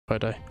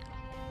if I die.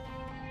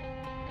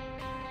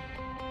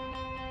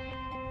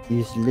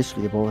 He's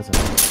literally above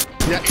us.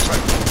 Yeah, he's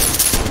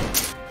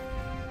right.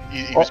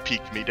 He was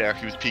peeking me there.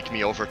 He was peeking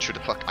me over through the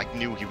fuck. I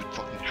knew he would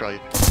fucking try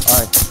it.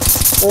 Alright.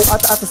 Oh,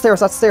 at the stairs,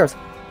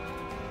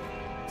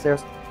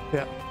 Stairs.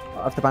 Yeah.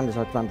 I have to bandage,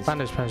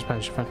 Bandage,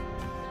 fine.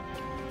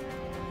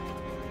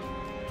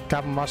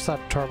 Gavin, watch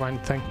that turbine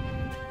thing.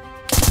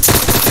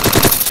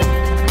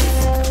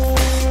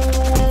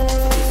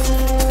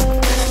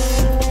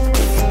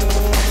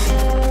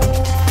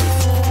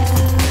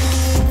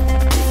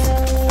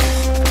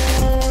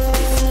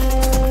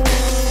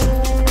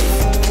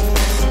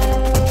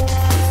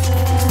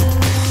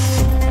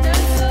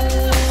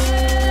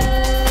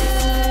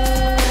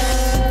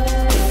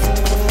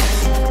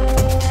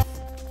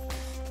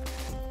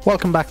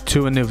 Welcome back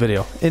to a new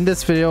video. In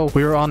this video,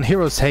 we were on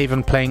Heroes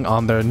Haven playing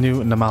on their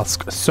new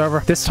Namalsk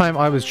server. This time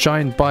I was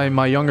joined by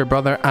my younger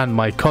brother and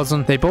my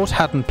cousin. They both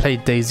hadn't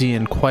played DayZ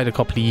in quite a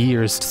couple of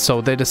years,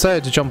 so they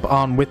decided to jump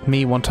on with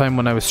me one time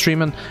when I was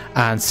streaming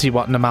and see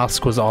what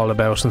Namalsk was all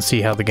about and see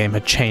how the game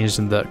had changed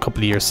in the couple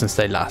of years since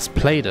they last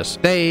played it.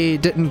 They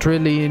didn't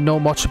really know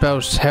much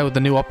about how the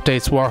new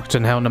updates worked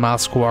and how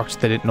Namalsk worked.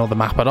 They didn't know the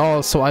map at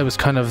all, so I was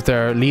kind of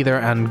their leader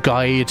and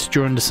guide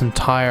during this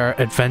entire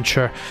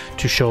adventure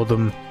to show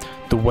them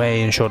the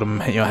way and show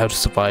them, you know, how to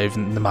survive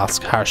in the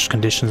Namalsk harsh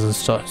conditions and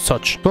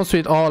such. Once we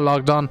had all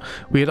logged on,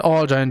 we had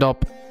all joined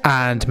up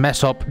and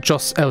met up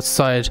just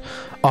outside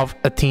of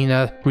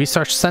Athena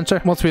Research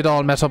Center. Once we had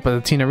all met up at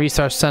Athena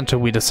Research Center,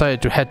 we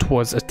decided to head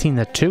towards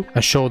Athena 2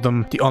 and show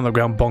them the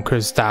underground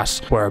bunkers that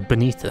were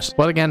beneath it.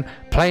 Well, again,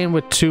 playing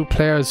with two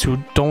players who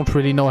don't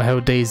really know how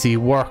DayZ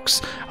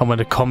works, and when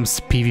it comes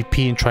to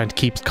PvP and trying to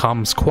keep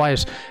comms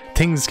quiet,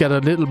 things get a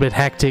little bit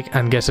hectic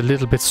and get a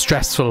little bit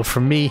stressful for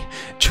me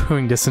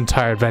during this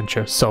entire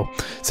adventure. So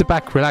sit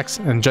back, relax,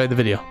 and enjoy the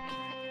video.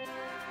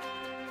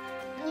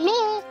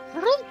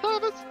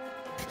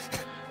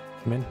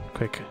 Come in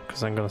quick,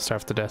 because I'm gonna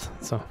starve to death.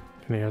 So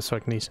come here so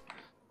I can eat.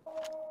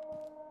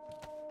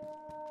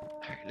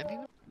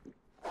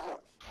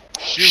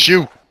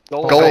 Shoot!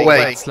 Go away!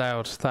 That's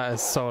loud. That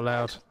is so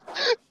loud.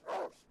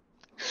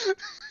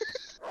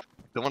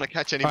 Don't want to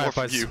catch any more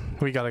from boys, you.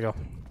 we gotta go.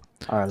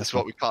 Alright, That's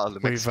what we call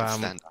the Mexican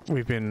stand.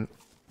 We've been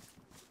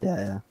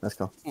let's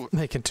go.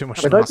 making too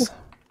much Wait, noise.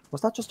 Was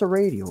that just a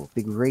radio?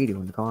 Big radio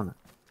in the corner?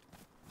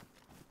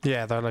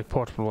 Yeah, they're like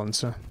portable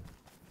ones. Yeah.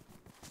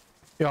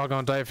 You're all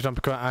gonna die if you don't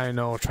become. I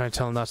know. Try and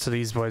tell them that to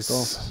these boys.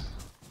 Go.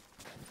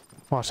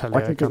 What hell? I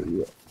Yeah, think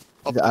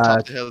Up the top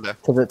of the hill there.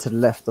 to the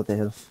left of the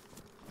hill.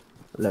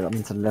 I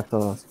mean to the left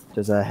of us.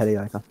 There's a heli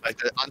icon.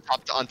 Like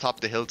on top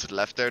of the hill to the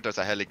left there, there's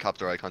a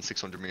helicopter icon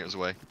 600 meters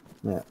away.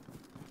 Yeah.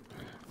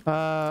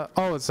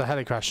 Oh, it's a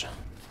heli crash.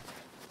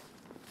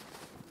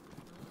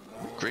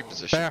 Great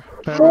position. There.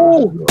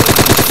 Oh!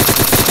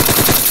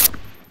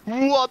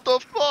 What the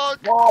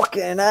fuck?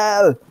 Fucking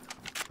hell!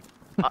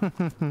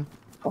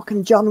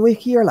 Fucking John Wick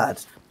here,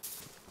 lad.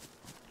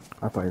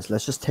 Alright, boys,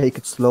 let's just take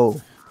it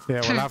slow.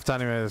 Yeah, we'll have to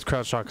anyway. There's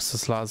crowd shock.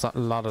 There's a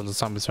lot of the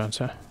zombies around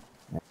here.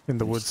 In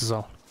the woods as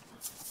well.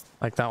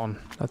 Like that one.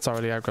 That's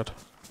already aggro.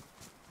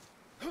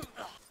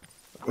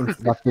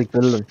 Into that big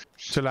building.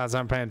 Two lads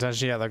aren't paying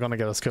attention. Yeah, they're gonna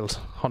get us killed.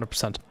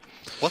 100%.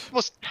 What's the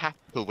most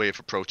tactical way of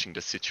approaching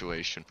this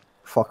situation?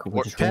 Fuck it,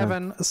 we just ran.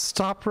 Kevin,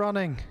 stop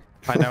running.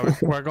 I know.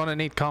 We're gonna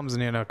need comms in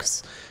here now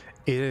because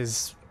it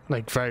is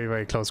like very,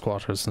 very close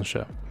quarters and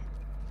shit.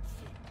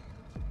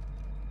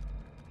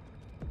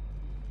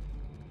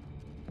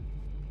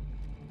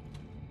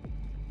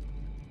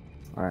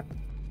 Alright.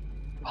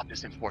 Oh,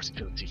 this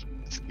enforceability.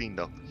 It's clean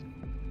though.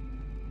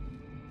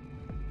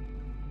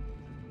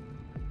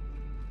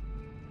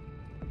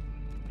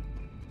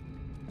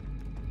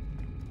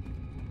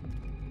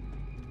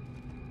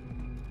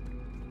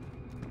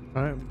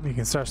 Alright, you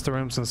can search the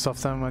rooms and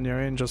stuff then when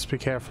you're in. Just be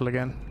careful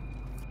again.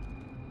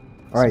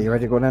 Alright, you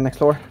ready to go down next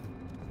floor?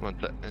 Want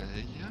that?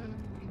 Yeah.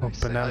 Oh, Nice.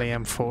 Benelli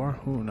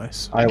M4. Ooh,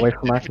 nice. Alright, wait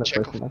for Mark. Check Let's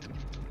wait for Mark.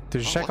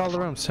 Did you check all the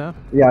rooms, yeah?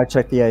 Yeah, I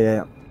checked.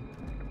 Yeah.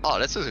 Oh,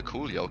 this is a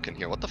cool yoke in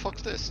here. What the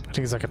fuck's this? I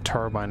think it's like a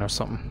turbine or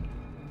something.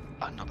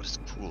 Oh, no, but it's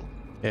cool.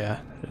 Yeah,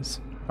 it is.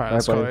 Alright,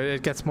 let's go.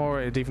 It gets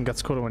more, it even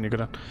gets cooler when you go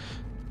down.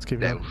 Let's keep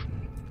going.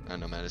 I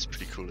know, man, it's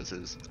pretty cool as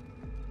is.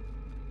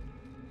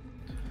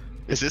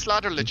 Is this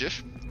ladder legit?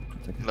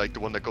 Like the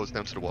one that goes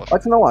down to the water? I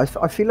don't know. I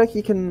feel like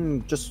you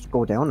can just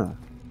go down it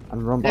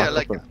and run back. Yeah,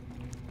 like. Up it.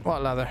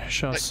 What ladder?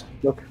 Show us.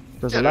 Look,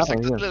 there's Yeah, a there's ladder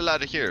like this here. little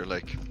ladder here,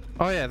 like.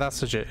 Oh yeah,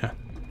 that's legit, yeah.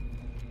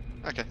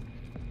 Okay.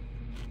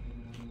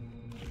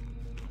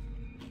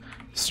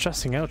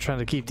 Stressing out trying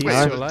to keep these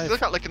Wait, two so alive. still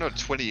got like another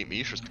 28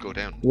 meters to go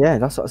down. Yeah,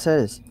 that's what it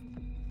says.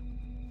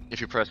 If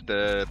you press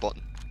the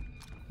button.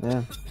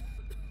 Yeah.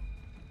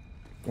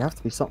 You have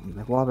to be something.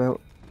 Like, what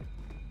about?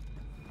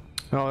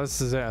 No,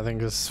 this is it. I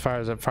think as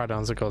far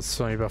down as it goes,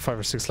 it's only about 5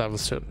 or 6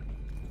 levels to it.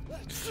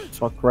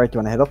 Fuck, right, do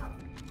you want to head up?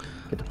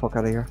 Get the fuck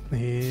out of here.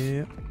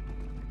 Yeah.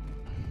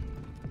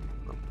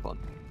 Oh, fun.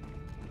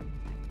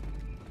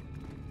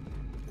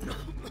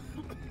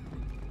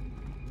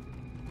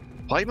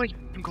 Why am I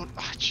even going?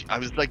 Ah, I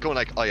was like going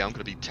like, oh yeah, I'm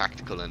gonna be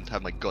tactical and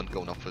have my gun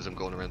going up as I'm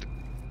going around the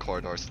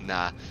corridors.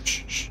 Nah.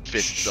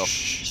 Fists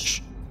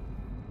up.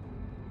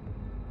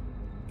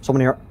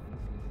 Someone here.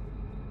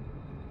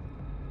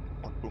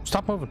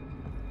 Stop moving.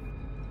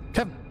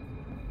 Kevin.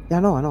 Yeah, I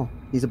know.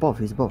 He's above.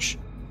 He's above. Shh.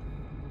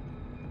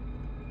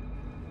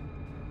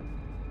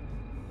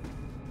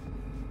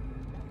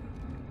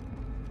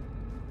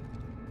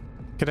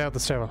 Get out of the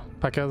stairwell.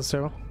 Back out of the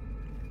stairwell.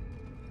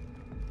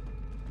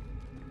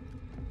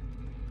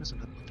 There's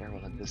another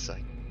stairwell on this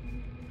side.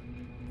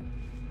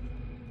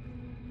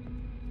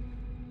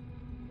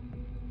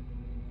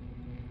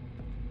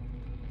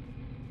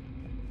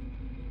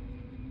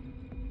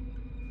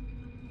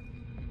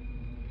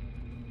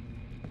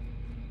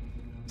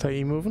 Are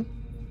you moving?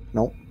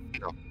 No.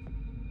 No.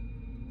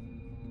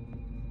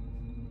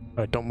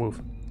 Alright, don't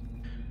move.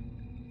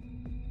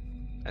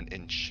 An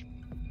inch.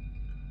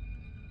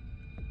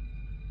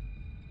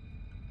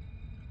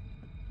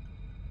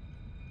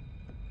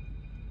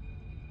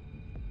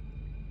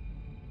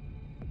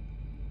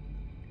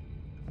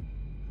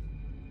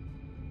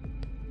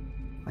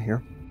 I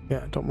hear.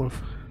 Yeah, don't move.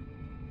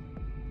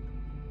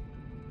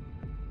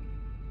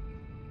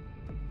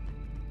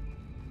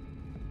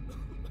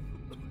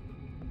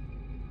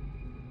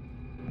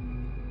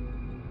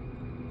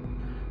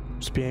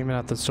 Just be aiming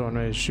at the door and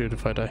ready to shoot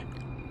if I die.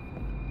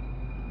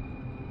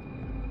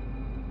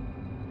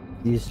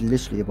 He's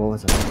literally above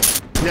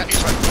us. Yeah,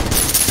 he's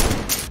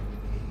right.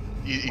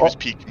 He was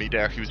peeking me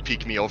there. He was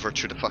peeking me over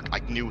through the fuck. I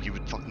knew he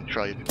would fucking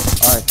try it.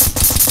 Alright.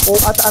 Oh,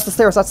 at the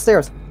stairs. At the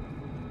stairs.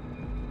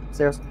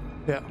 Stairs.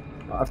 Yeah.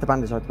 I have to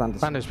bandage.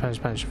 Bandage, you're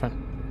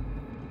fine.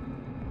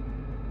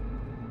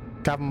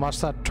 Gavin, watch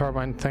that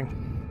turbine thing.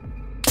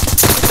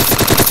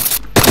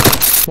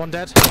 One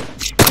dead.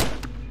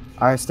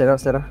 Alright, stay there.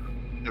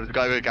 There was a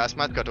guy with a gas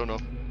mask. I don't know.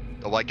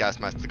 A white gas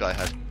mask the guy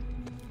had.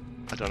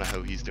 I don't know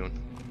how he's doing.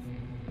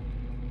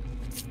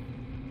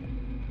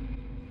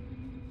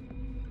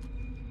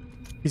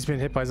 He's been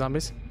hit by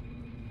zombies.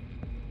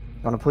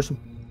 Wanna push him?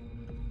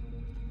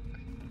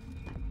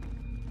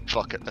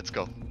 Fuck it, let's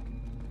go.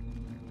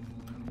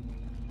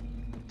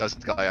 That was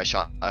the guy I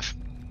shot at.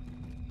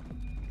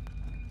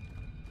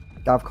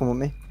 Gav, come with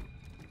me.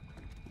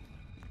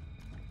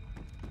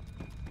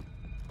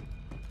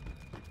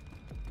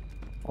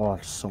 Oh,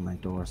 there's so many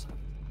doors.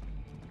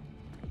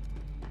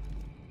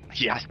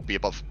 He has to be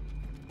above.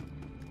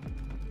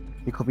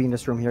 He could be in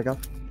this room here, Gav.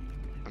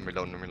 I'm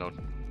reloading.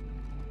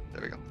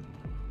 There we go.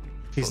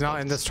 He's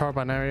not in this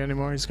turbine area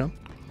anymore, he's gone.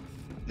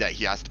 Yeah,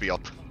 he has to be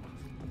up.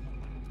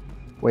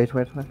 Wait.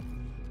 I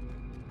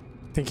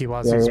think he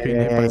was, Yeah, he's being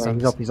hit by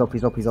zombies. He's up.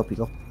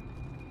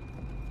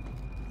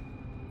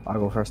 I'll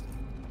go first.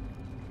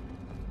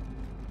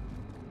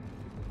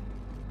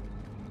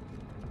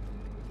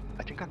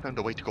 I think I found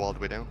a way to go all the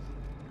way down.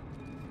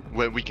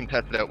 Well, we can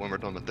test it out when we're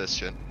done with this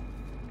shit.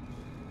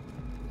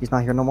 He's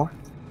not here no more.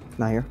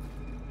 Not here.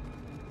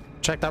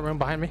 Check that room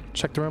behind me.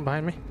 Check the room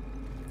behind me.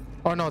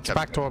 Oh no, it's a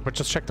back door, but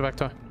just check the back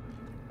door.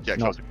 Yeah,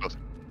 No. close.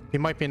 He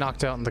might be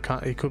knocked out in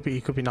the he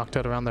could be knocked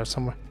out around there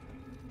somewhere.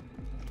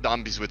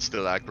 Zombies with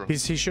still aggro.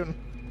 He's shooting.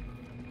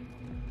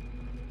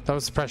 That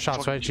was suppressed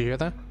shots, right? Did you hear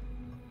that?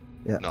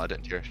 Yeah. No, I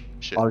didn't hear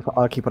shit.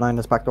 I'll keep an eye on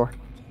this back door.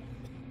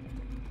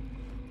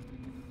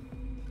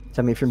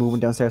 Tell me if you're moving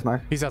downstairs,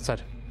 Mark. He's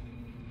outside.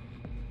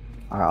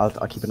 Alright,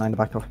 I'll keep an eye on the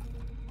back door.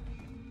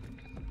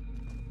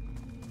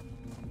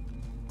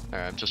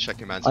 Alright, I'm just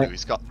checking man's view.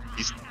 He's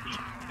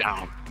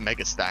down.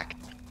 Mega stack.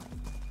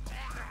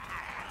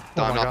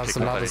 Oh I'm my not god, there's a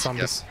picking lot up of anything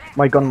yet. zombies.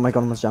 My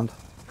gun was jammed.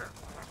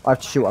 I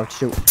have to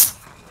shoot.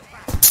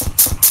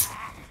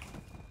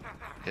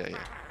 Yeah.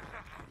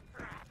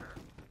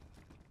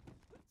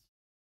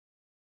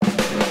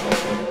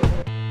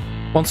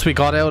 Once we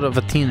got out of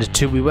Athena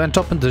 2, we went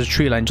up into the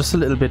tree line just a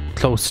little bit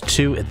close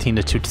to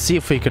Athena 2 to see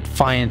if we could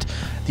find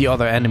the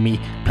other enemy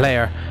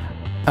player,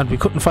 and we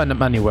couldn't find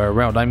him anywhere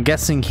around. I'm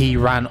guessing he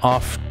ran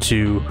off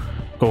to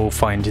go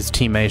find his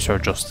teammate or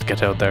just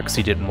get out there because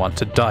he didn't want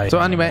to die. So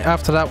anyway,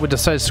 after that we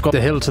decided to go up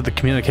the hill to the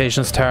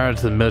communications tower,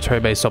 to the military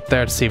base up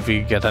there to see if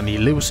we could get any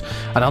loot,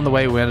 and on the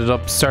way we ended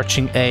up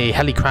searching a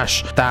heli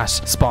crash that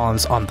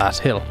spawns on that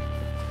hill.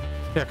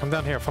 Yeah, come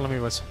down here, follow me,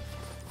 Wiz.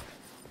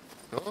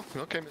 Oh,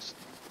 okay, miss.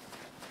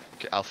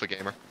 Okay, alpha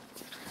gamer.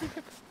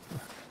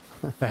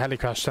 The heli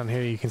crash down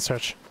here you can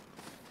search.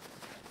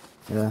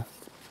 Yeah.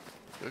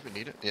 Do we even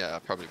need it? Yeah, I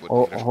probably would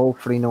Oh, need it.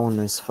 hopefully no one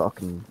is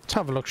fucking... Let's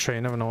have a look, sure, you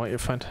never know what you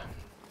find.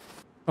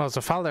 Oh, there's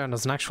a FAL there and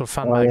there's an actual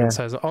fan Oh, mag yeah. and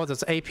says, oh,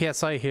 there's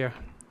APSI here,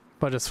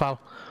 but it's FAL.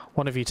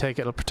 One of you take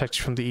it, it'll protect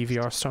you from the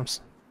EVR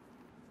storms.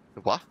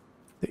 The what?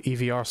 The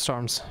EVR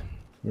storms.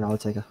 Yeah, I'll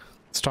take it.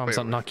 Storms Wait,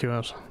 that wait. knock you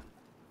out.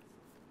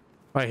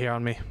 Right here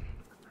on me.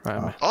 Right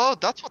on me. Oh,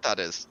 that's what that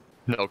is.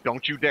 No,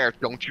 don't you dare.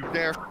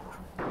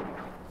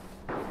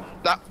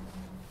 That,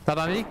 That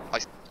on you?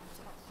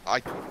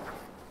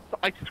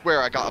 I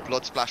swear I got a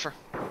blood splatter.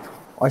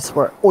 I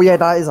swear. Oh yeah,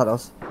 that is at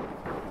us.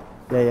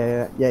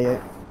 Yeah.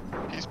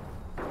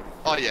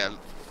 Oh yeah.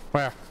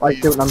 Where?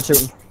 I'm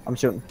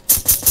shooting.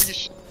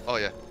 Oh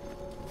yeah.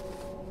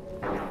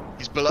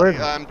 He's below. Where?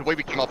 The way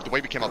we came up. The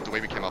way we came up. The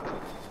way we came up.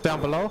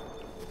 Down below?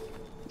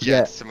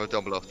 Yeah. Somewhere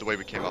down below. The way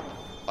we came up.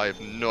 I have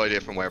no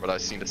idea from where, but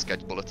I've seen the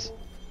sketch bullets.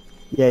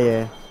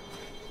 Yeah.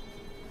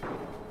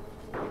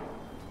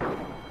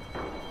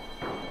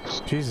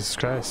 Jesus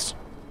Christ.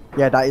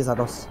 Yeah, that is at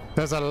us.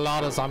 There's a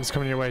lot of zombies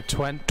coming your way.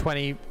 10,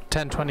 20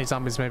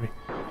 zombies maybe.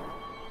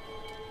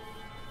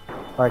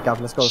 Alright,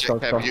 Gav, let's go.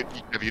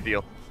 Have you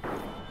deal?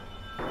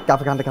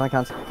 Gav, I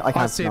can't.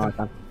 I see them. I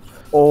can't.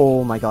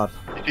 Oh my god.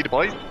 You see the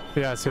boys?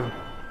 Yeah, I see them.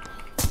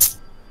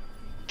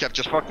 Kev,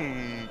 just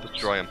fucking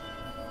destroy him.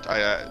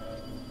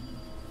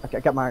 Okay,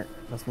 get Mark.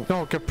 Let's move.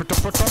 No, don't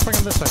bring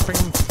him this way. Bring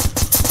him.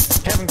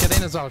 Kevin, get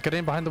in as well. Get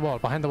in behind the wall.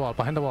 Both of you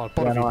behind the wall.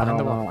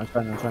 I'm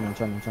trying.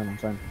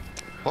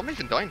 What am I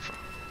even dying from?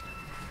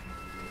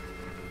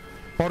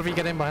 Both of you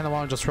get in behind the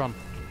wall and just run.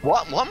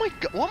 What am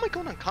I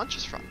going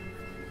unconscious from?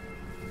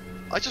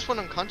 I just went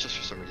unconscious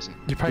for some reason.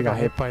 You probably got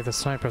hit by the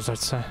snipers, I'd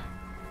say.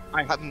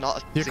 I have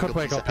not. You could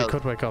wake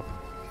up.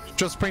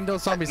 Just bring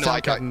those zombies down,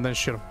 Kevin, and then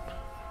shoot them.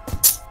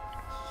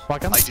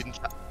 What gun? I didn't.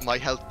 My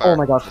health bar Oh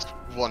my god. was just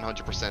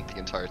 100% the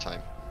entire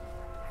time.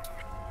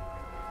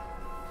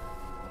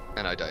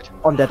 And I died.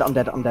 I'm dead.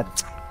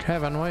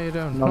 Kevin, what are you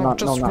doing? No,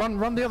 just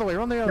run the other way.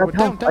 Run the other way.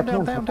 Down.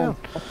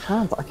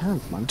 I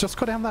can't, man. Just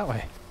go down that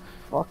way.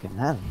 Fucking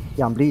hell.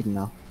 Yeah, I'm bleeding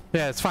now.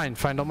 Yeah, it's fine.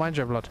 Don't mind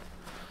your blood.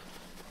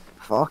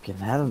 Fucking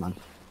hell, man.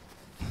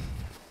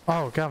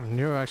 Oh, Gavin,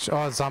 you're actually.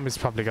 Oh, zombies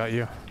probably got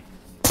you.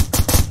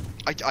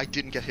 I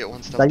didn't get hit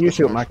once. That you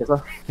shoot, Mark, is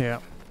that? Yeah.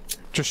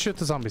 Just shoot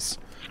the zombies.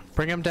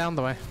 Bring them down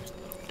the way.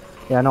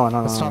 Yeah, no.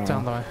 Let's not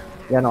down the way.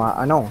 Yeah, no,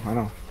 I know.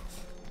 I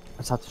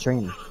just have to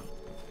train.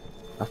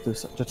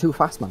 They're too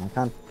fast, man. I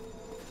can't.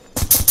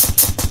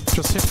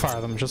 Just hip fire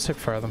them.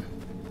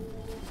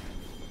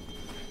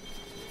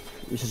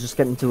 You should just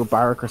get into a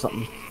barrack or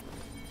something.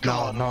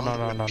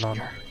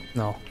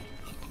 No.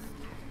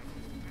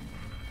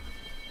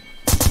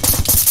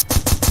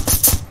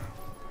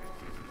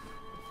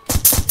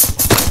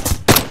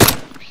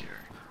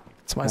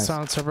 It's my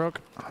silencer broke.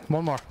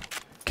 One more.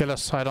 Kill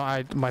us.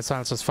 My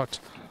silencer's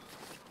fucked.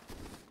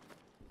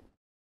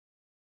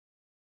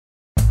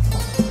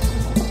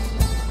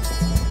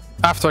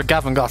 After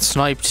Gavin got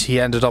sniped, he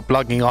ended up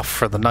logging off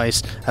for the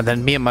night, and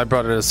then me and my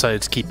brother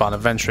decided to keep on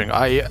adventuring.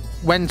 I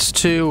went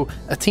to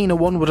Athena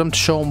 1 with him to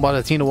show him what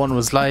Athena 1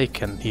 was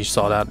like, and he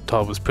saw that and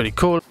thought it was pretty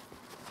cool.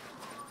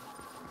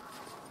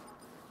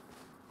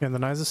 Hearing the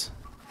noises?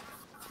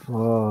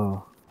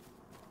 Whoa.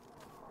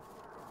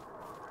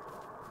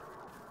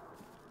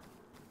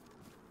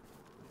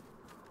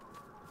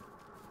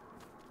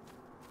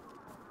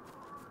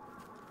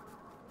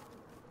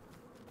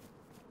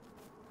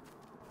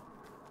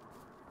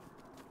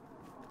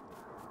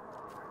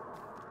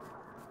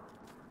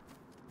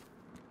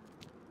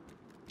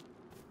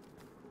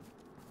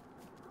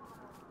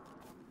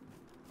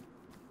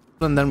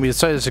 And then we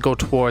decided to go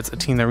towards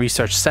Athena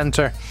Research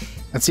Center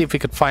and see if we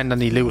could find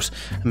any loot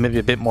and maybe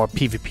a bit more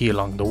PvP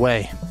along the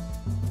way.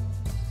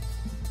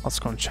 Let's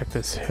go and check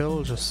this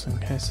hill just in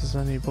case there's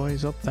any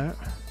boys up there.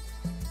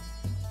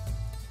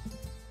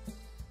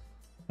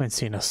 I ain't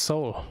seen a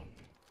soul.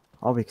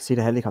 Oh, we can see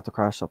the helicopter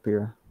crash up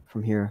here,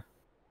 from here.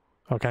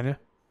 Oh, can you?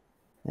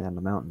 Yeah, on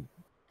the mountain.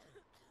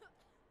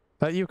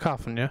 That you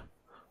coughing, yeah?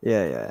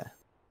 Yeah.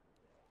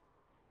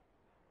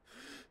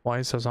 Why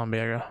is there zombie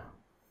aggro?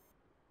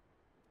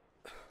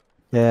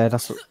 Yeah,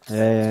 that's...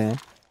 Yeah.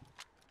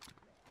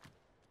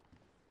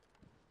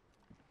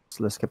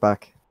 So let's get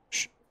back.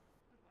 Shh.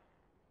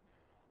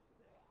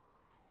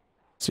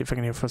 See if I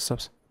can hear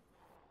footsteps.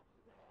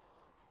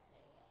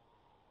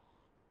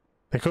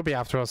 They could be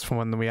after us from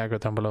when we aggro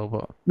down below,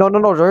 but... No,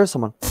 there is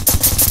someone.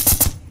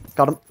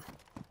 Got him.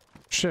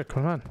 Shit,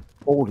 come on.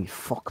 Holy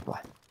fuck, boy.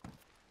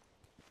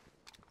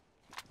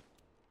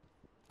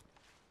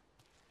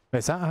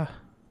 Is that a...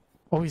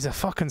 Oh, he's a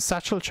fucking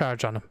satchel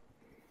charge on him.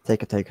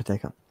 Take it.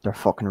 They're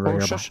fucking rare,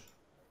 boy.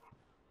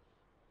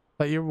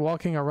 That you're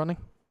walking or running?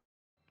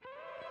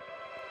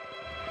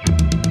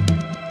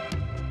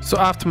 So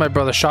after my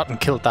brother shot and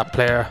killed that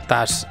player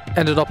that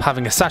ended up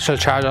having a satchel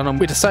charge on him,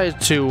 we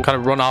decided to kind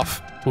of run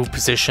off, move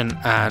position,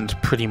 and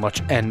pretty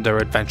much end our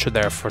adventure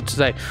there for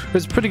today. It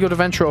was a pretty good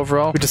adventure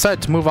overall. We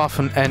decided to move off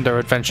and end our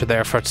adventure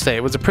there for today.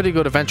 It was a pretty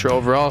good adventure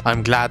overall.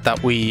 I'm glad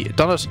that we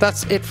done it.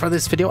 That's it for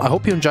this video. I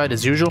hope you enjoyed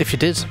as usual. If you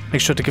did,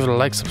 make sure to give it a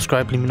like,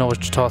 subscribe, let me know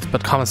what you thought,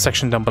 but comment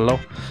section down below.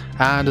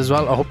 And as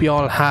well, I hope you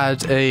all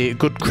had a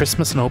good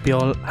Christmas and I hope you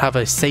all have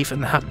a safe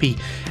and happy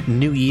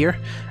new year.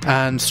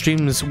 And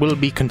streams will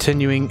be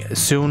continuing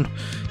soon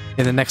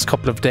in the next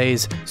couple of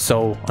days.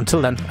 So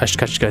until then, I should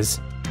catch you guys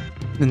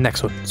in the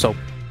next one. So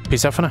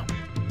peace out for now.